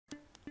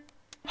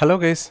Hello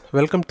guys,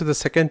 welcome to the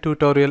second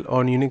tutorial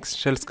on Unix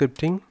shell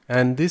scripting,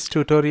 and this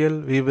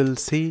tutorial we will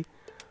see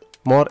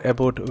more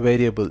about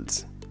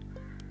variables.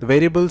 The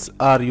variables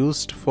are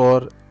used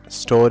for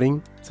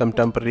storing some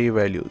temporary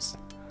values.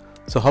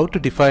 So how to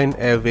define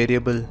a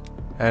variable,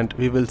 and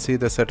we will see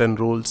the certain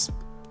rules.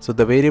 So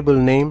the variable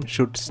name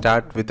should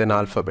start with an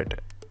alphabet.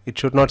 It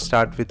should not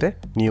start with a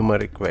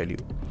numeric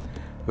value.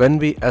 When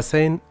we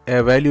assign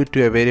a value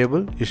to a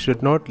variable, you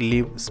should not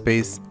leave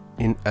space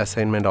in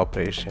assignment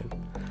operation.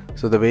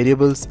 So the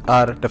variables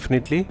are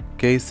definitely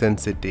case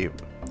sensitive,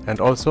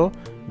 and also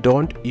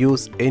don't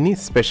use any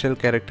special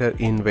character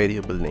in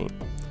variable name.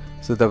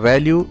 So the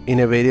value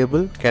in a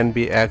variable can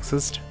be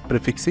accessed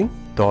prefixing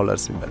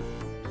 $symbol.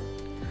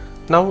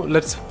 Now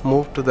let's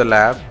move to the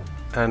lab,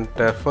 and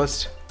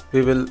first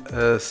we will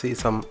see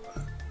some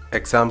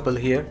example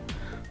here.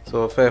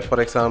 So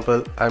for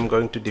example, I'm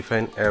going to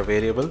define a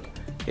variable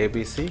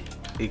ABC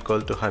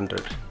equal to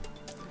 100.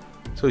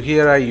 So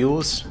here I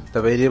used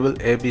the variable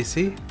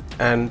ABC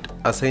and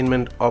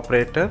assignment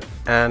operator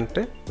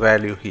and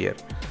value here.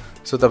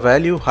 So the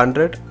value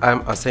 100 I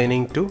am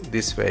assigning to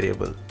this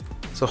variable.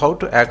 So how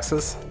to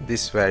access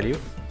this value?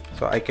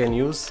 So I can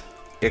use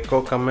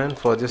echo command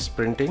for just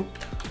printing.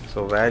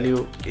 So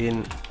value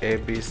in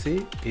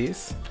ABC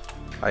is,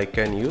 I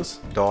can use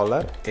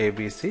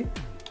 $ABC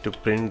to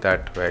print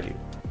that value.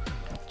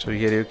 So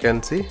here you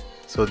can see,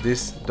 so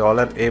this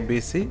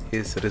 $ABC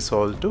is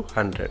resolved to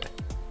 100,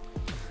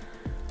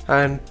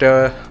 and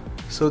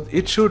so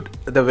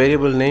the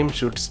variable name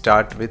should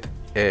start with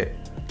a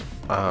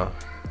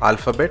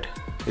alphabet.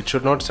 It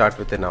should not start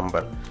with a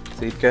number.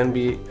 So it can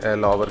be a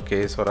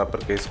lowercase or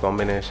uppercase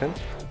combination.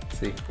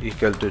 See,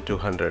 equal to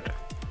 200.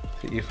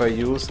 See, if I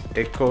use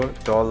echo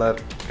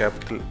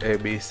capital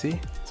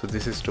ABC, so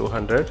this is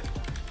 200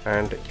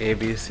 and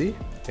ABC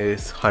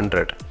is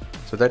 100.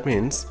 So that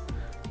means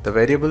the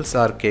variables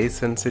are case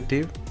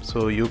sensitive,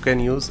 so you can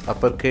use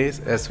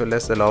uppercase as well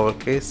as the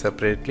lowercase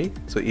separately.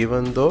 So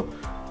even though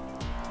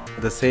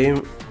the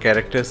same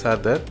characters are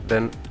there,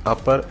 then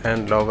upper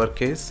and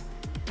lowercase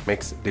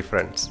makes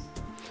difference.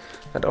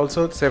 And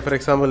also, say for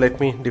example, let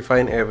me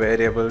define a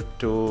variable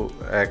to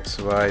x,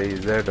 y,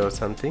 z or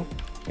something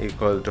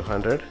equal to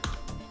 100.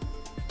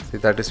 See,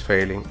 that is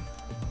failing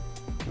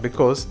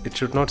because it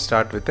should not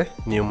start with a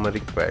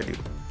numeric value.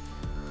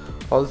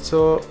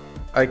 Also,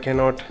 I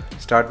cannot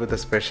start with a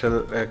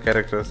special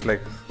characters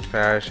like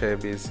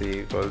 #abc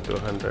equal to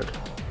 100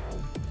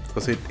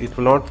 because it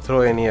will not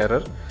throw any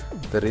error.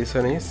 The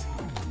reason is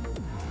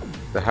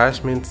the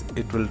hash means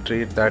it will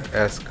treat that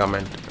as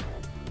comment.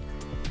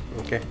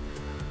 Okay,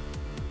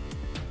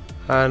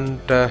 and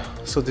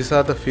so these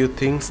are the few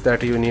things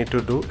that you need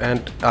to do.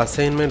 And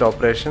assignment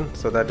operation,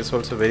 so that is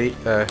also very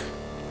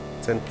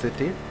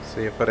sensitive.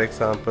 Say for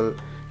example,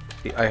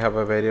 I have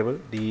a variable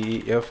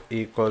def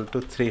equal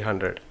to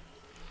 300.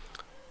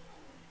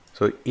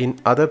 So in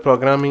other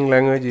programming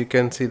language you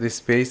can see this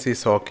space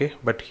is okay,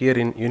 but here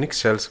in Unix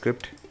shell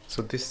script,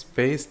 so this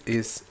space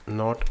is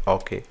not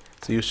okay.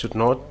 So you should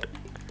not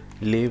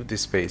leave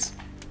this space.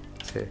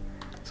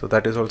 So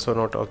that is also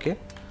not okay.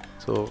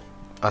 So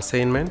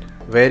assignment,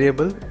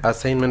 variable,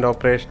 assignment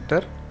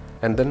operator,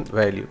 and then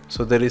value.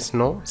 So there is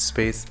no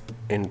space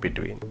in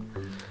between.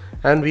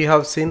 And we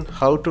have seen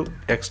how to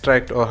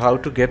extract or how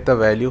to get the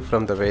value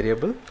from the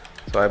variable.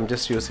 So I'm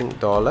just using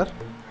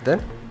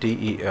then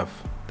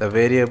def, the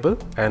variable,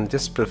 and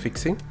just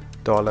prefixing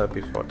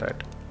before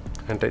that,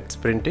 and it's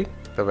printing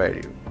the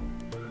value.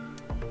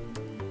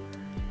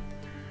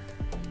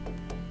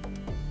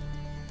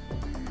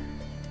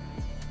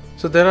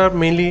 So there are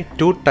mainly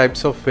two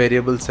types of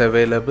variables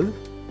available.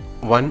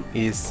 One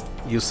is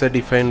user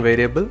defined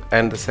variable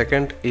and the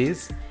second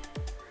is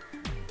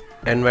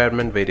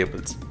environment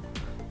variables.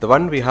 The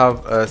one we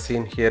have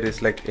seen here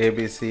is like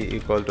ABC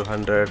equal to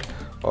 100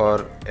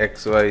 or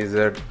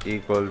XYZ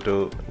equal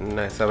to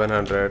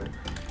 700.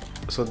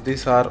 So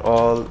these are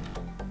all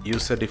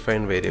user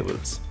defined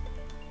variables.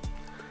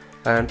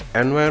 And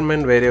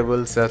environment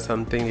variables are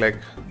something like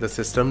the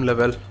system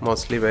level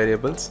mostly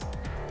variables.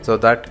 So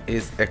that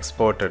is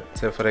exported.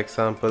 So for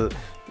example,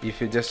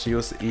 if you just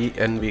use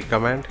env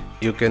command,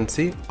 you can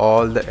see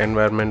all the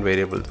environment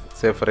variables.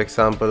 Say for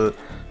example,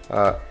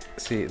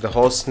 see, the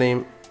host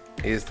name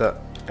is the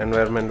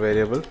environment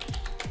variable,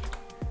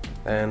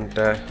 and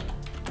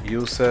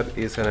user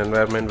is an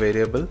environment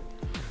variable.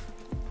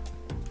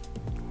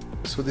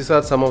 So these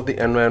are some of the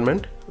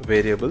environment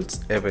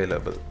variables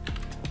available.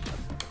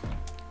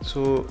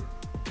 So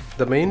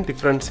the main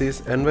difference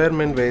is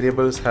environment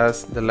variables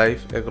has the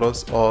life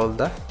across all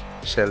the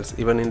shells.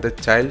 Even in the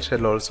child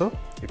shell also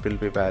it will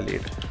be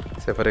valid.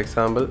 Say for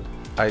example,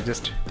 I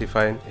just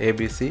define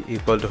ABC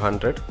equal to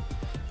 100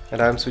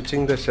 and I am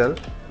switching the shell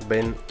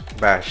bin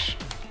bash,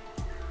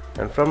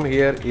 and from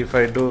here if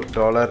I do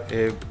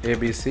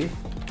 $ABC,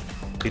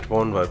 it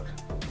won't work.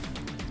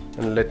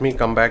 And let me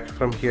come back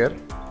from here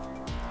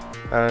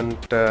and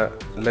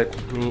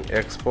let me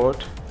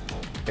export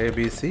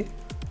ABC,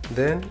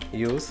 then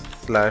use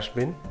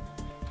 /bin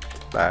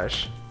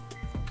bash,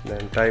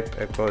 then type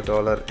echo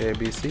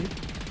 $ABC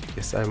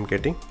yes, I am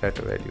getting that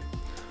value.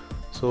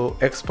 So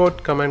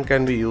export command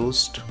can be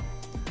used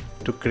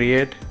to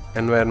create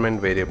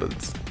environment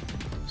variables.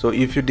 So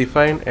if you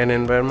define an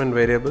environment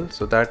variable,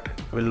 so that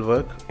will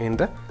work in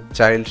the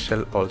child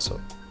shell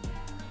also.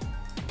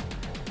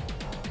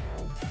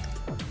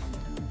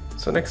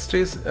 So next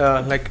is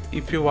like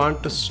if you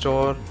want to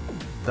store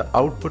the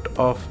output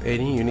of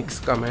any Unix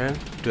command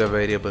to a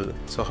variable,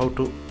 so how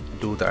to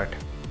do that?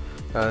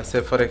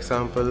 Say for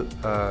example,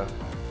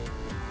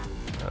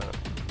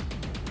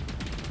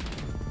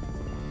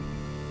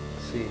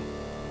 see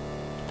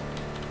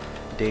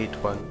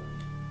date1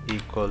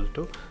 equal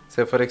to,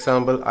 say for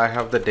example, I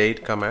have the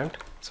date command,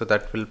 so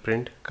that will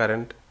print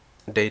current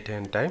date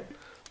and time.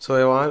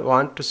 So I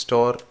want to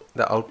store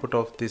the output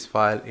of this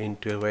file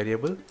into a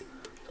variable,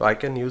 so I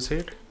can use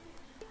it.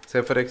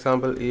 Say for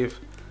example, if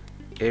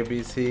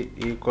abc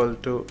equal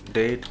to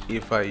date,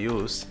 if I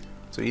use,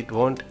 so it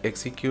won't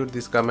execute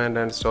this command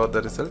and store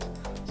the result.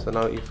 So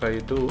now if I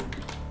do,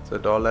 so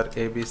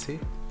 $abc,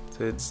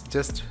 so it's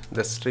just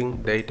the string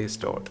date is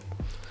stored.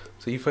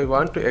 So if I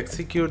want to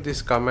execute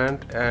this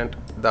command and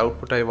the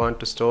output I want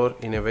to store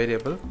in a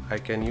variable, I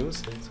can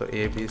use, so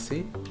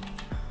abc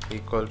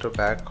equal to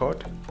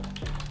backward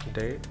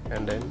date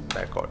and then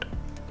backward,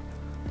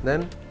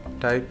 then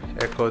type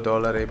echo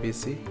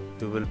 $abc,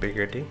 you will be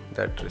getting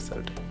that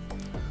result.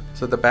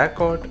 So the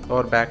backward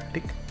or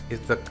backtick is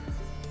the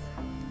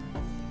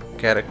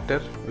character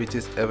which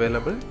is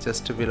available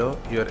just below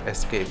your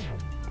escape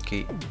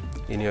key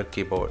in your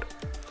keyboard.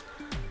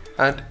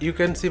 And you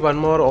can see one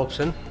more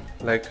option,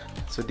 like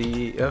so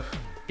def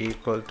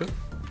equal to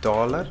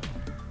dollar,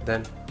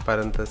 then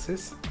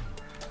parenthesis,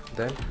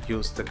 then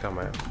use the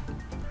command.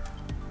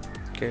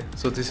 Okay,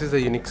 so this is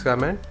the Unix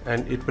command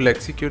and it will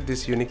execute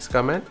this Unix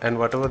command, and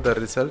whatever the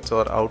results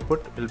or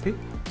output will be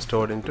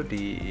stored into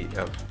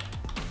def.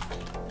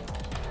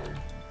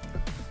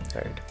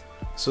 Right,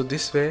 so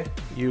this way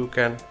you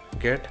can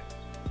get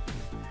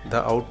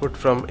the output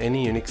from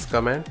any Unix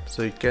command.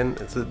 So you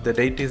can, so the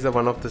date is the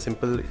one of the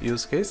simple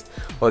use case,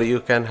 or you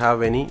can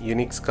have any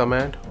Unix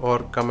command or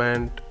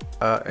command,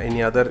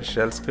 any other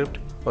shell script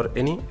or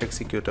any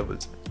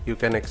executables you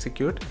can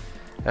execute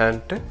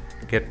and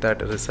get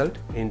that result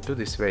into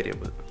this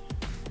variable.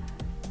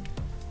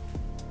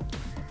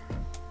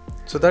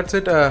 So that's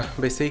it,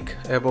 basic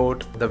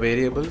about the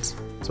variables.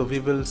 So we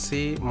will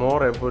see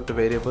more about the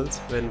variables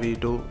when we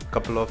do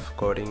couple of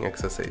coding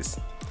exercise.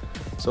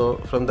 So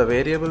from the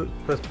variable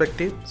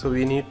perspective, so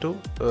we need to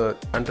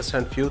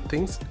understand few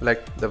things,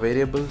 like the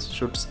variables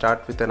should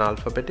start with an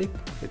alphabetic,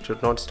 it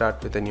should not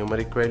start with a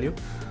numeric value.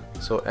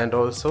 So, and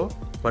also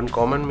one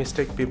common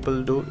mistake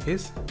people do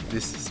is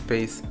this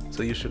space,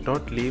 so you should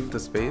not leave the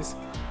space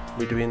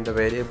between the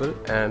variable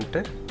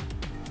and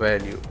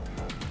value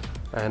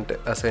and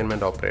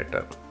assignment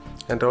operator.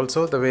 And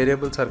also the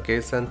variables are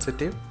case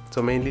sensitive,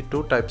 so mainly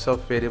two types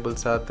of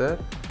variables are there: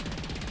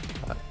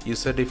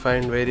 user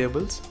defined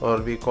variables,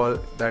 or we call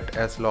that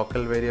as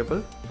local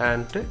variable,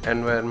 and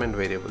environment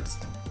variables.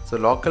 So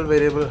local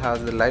variable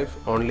has the life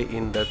only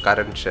in the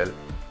current shell,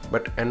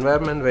 but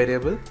environment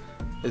variable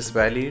is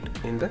valid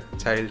in the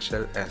child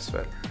shell as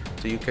well.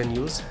 So you can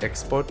use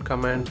export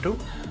command to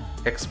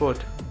export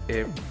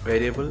a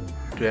variable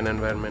to an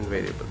environment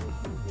variable.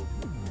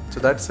 So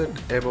that's it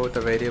about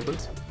the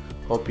variables.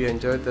 Hope you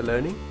enjoyed the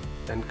learning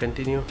and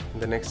continue in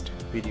the next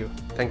video.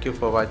 Thank you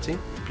for watching.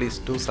 Please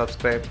do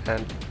subscribe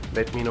and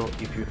let me know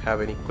if you have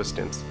any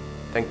questions.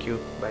 Thank you.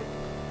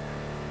 Bye.